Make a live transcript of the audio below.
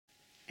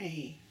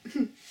Hey,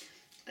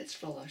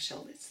 let's roll our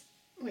shoulders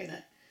with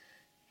that.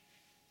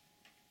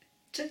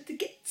 Trying to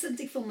get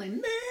something for my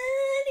money.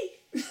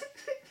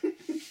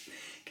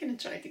 Gonna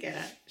try to get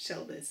our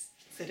shoulders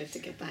sort of to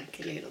get back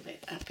a little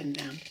bit up and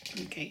down.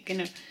 Okay,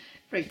 gonna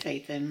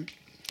rotate them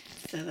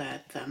so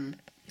that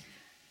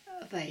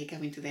they go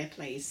into their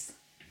place.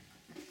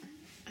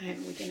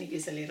 And we're gonna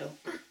use a little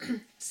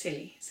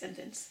silly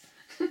sentence.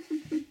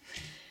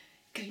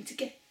 Going to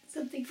get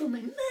something for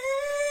my money.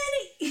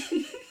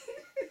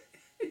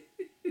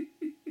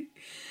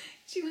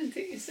 You want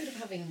to, instead of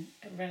having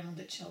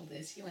rounded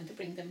shoulders, you want to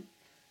bring them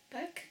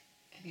back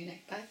and your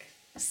neck back.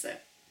 So,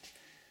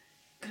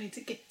 going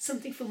to get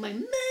something for my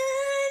money.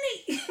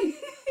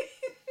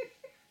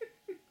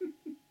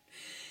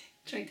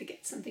 Trying to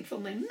get something for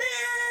my money.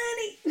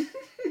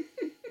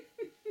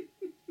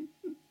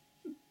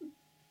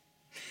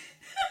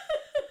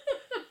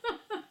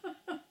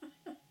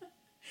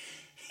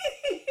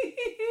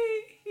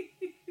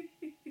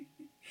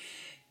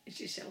 Is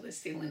your shoulder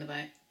still in the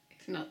back?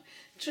 If not,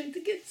 trying to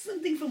get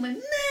something for my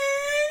money.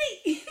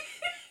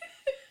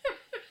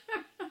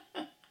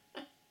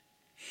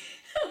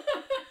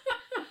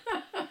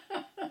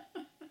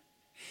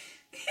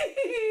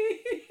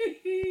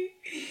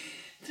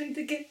 Trying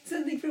to get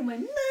something for my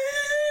money.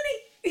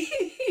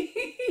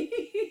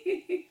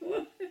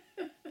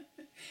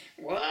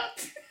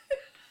 What?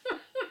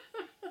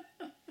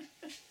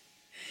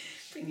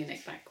 Bring your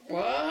neck back.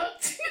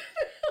 What?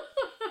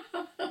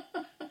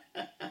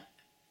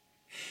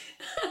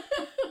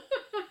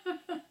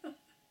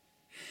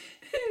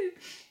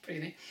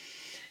 Breathing.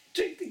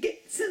 Trying to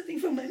get something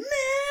for my money.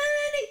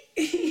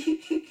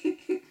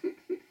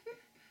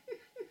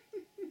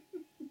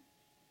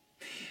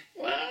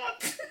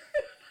 What?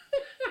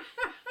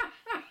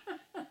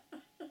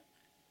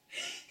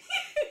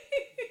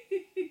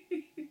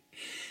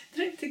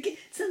 Trying to get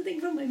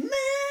something for my money.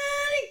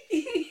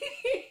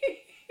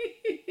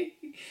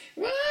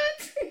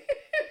 What?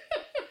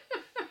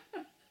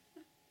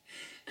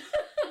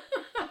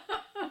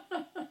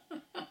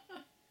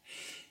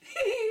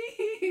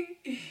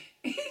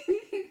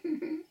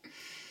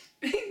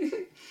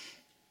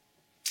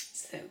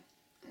 So,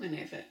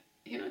 whenever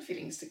you're not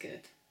feeling so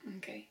good,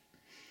 okay,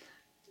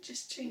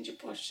 just change your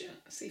posture.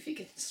 See if you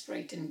can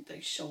straighten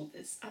those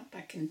shoulders up,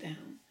 back and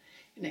down,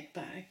 your neck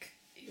back,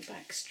 your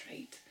back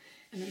straight,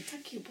 and then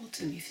tuck your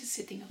bottom if you're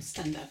sitting or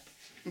stand up.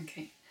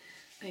 Okay,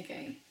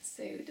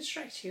 so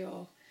distract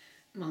your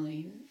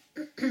mind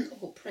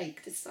or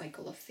break the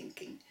cycle of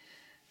thinking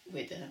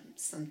with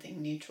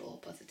something neutral,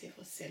 positive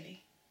or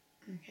silly.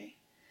 Okay,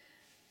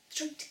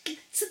 trying to get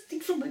something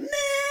from my money.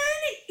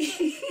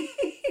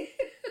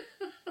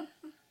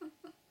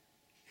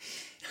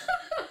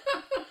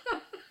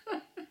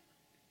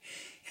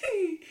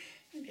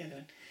 The other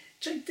one.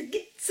 Trying to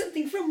get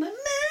something from my money.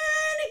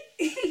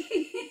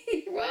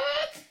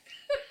 What?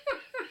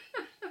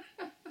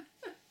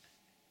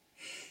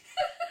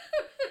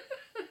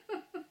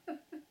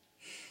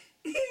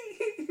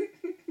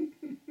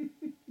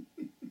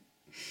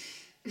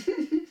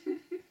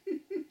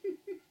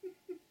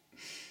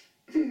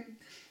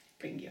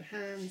 Bring your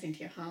hands into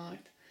your heart.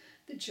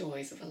 The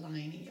joys of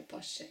aligning your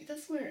posture. It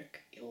does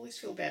work. You always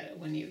feel better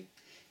when you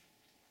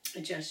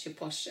adjust your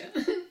posture.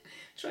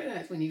 Try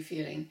that when you're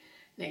feeling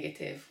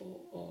negative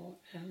or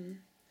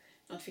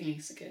not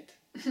feeling so good.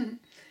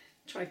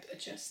 Try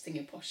adjusting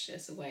your posture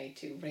as a way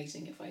to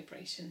raising your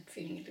vibration,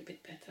 feeling a little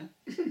bit better.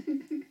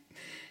 And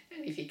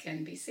if you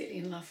can be silly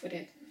and laugh with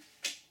it,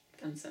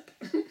 thumbs up.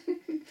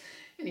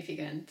 And if you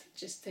can't,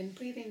 just then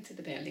breathe into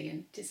the belly,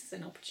 and this is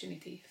an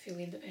opportunity. Feel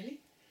in the belly.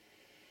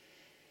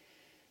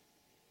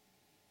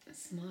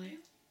 Smile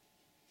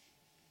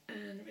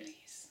and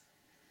release.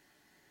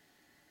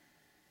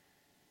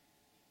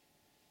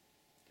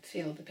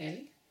 Feel the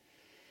belly.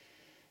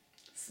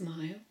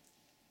 Smile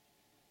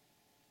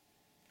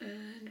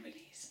and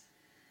release.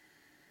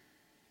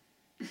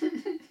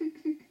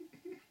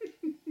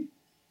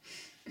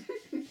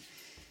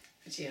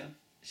 Put your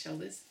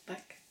shoulders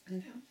back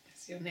and down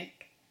as your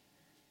neck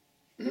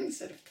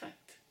sort of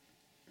tucked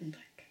and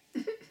back.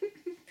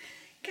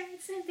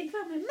 Got something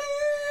for my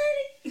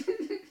money.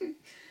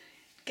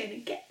 Gonna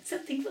get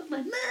something for my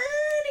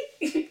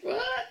money.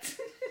 What?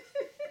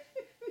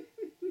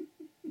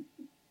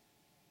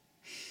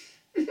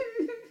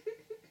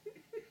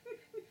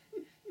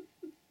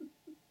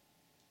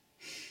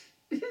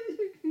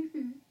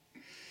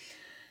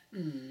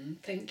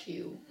 Thank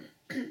you.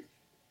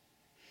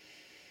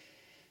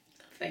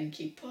 Thank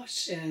you,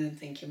 posture.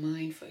 Thank you,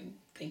 mind.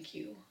 Thank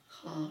you,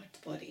 heart,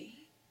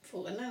 body,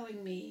 for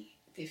allowing me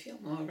to feel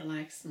more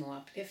relaxed, more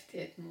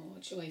uplifted, more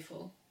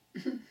joyful.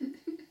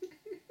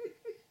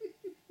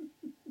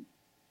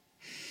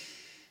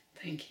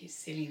 Thank you,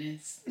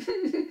 silliness.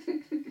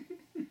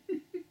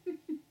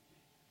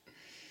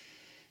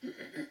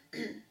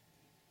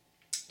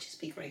 Just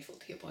be grateful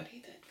to your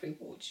body that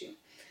rewards you.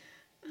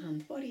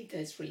 The body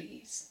does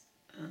release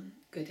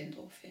good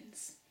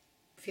endorphins,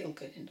 feel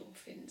good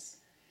endorphins,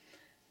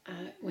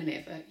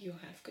 whenever you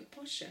have good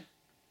posture.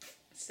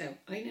 So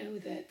I know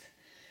that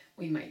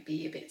we might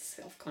be a bit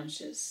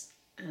self-conscious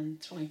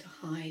and trying to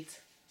hide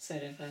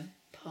sort of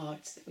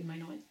parts that we might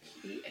not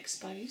be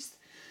exposed,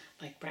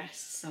 like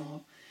breasts,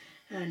 or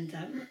and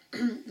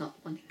not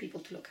wanting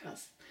people to look at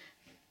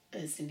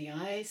us in the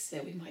eyes.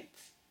 So we might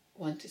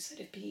want to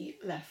sort of be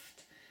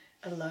left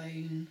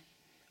alone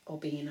or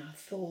be in our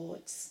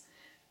thoughts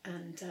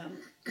and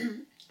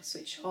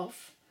switch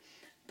off.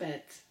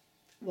 But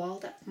while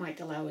that might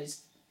allow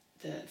us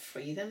the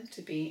freedom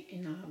to be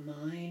in our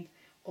mind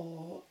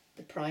or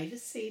the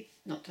privacy,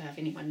 not to have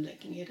anyone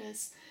looking at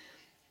us,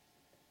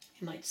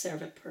 it might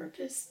serve a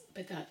purpose,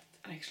 but that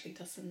actually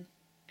doesn't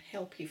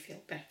help you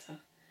feel better.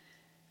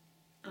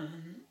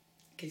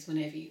 Because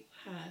whenever you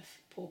have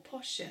poor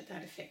posture,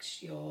 that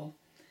affects your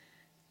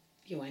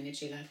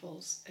energy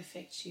levels,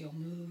 affects your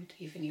mood,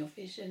 even your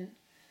vision.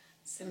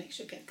 So make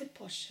sure you get good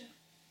posture.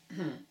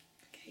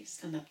 Okay,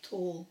 stand up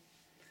tall,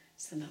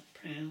 stand up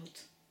proud.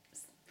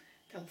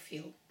 They'll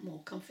feel more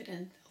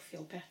confident, they'll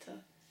feel better,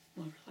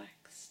 more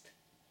relaxed.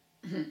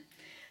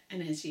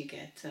 And as you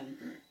get,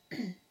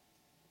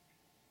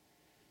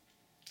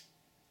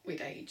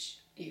 with age,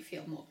 you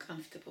feel more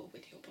comfortable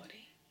with your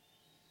body.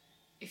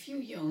 If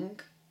you're young,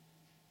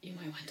 you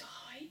might want to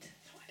hide.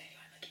 I don't want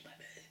anyone looking at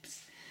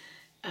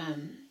my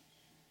boobs.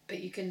 But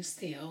you can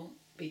still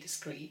be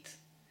discreet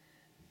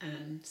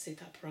and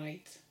sit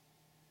upright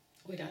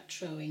without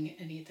drawing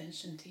any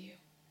attention to you.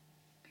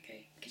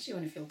 Okay? Because you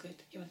want to feel good.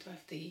 You want to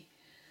have the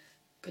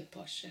good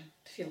posture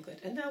to feel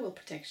good. And that will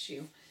protect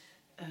you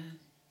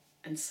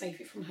and save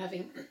you from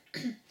having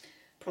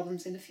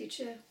problems in the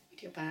future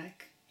with your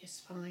back, your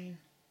spine,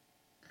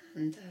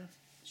 and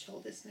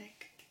shoulders,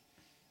 neck,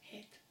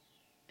 head,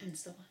 and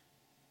so on.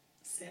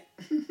 So,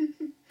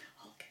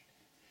 all good.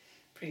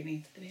 Breathe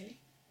into the belly.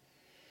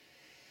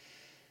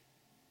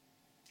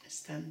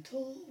 Stand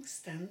tall,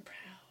 stand proud.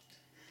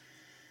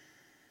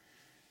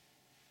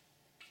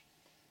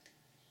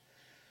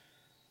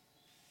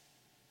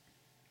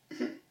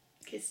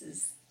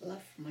 Kisses,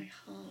 love from my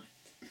heart.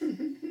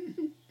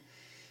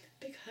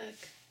 Big hug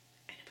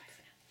and a bye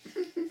for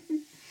now.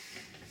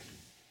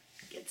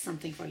 Get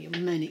something for your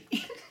money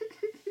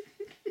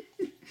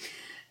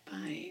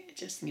by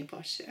adjusting your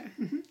posture,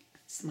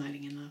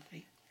 smiling and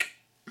laughing.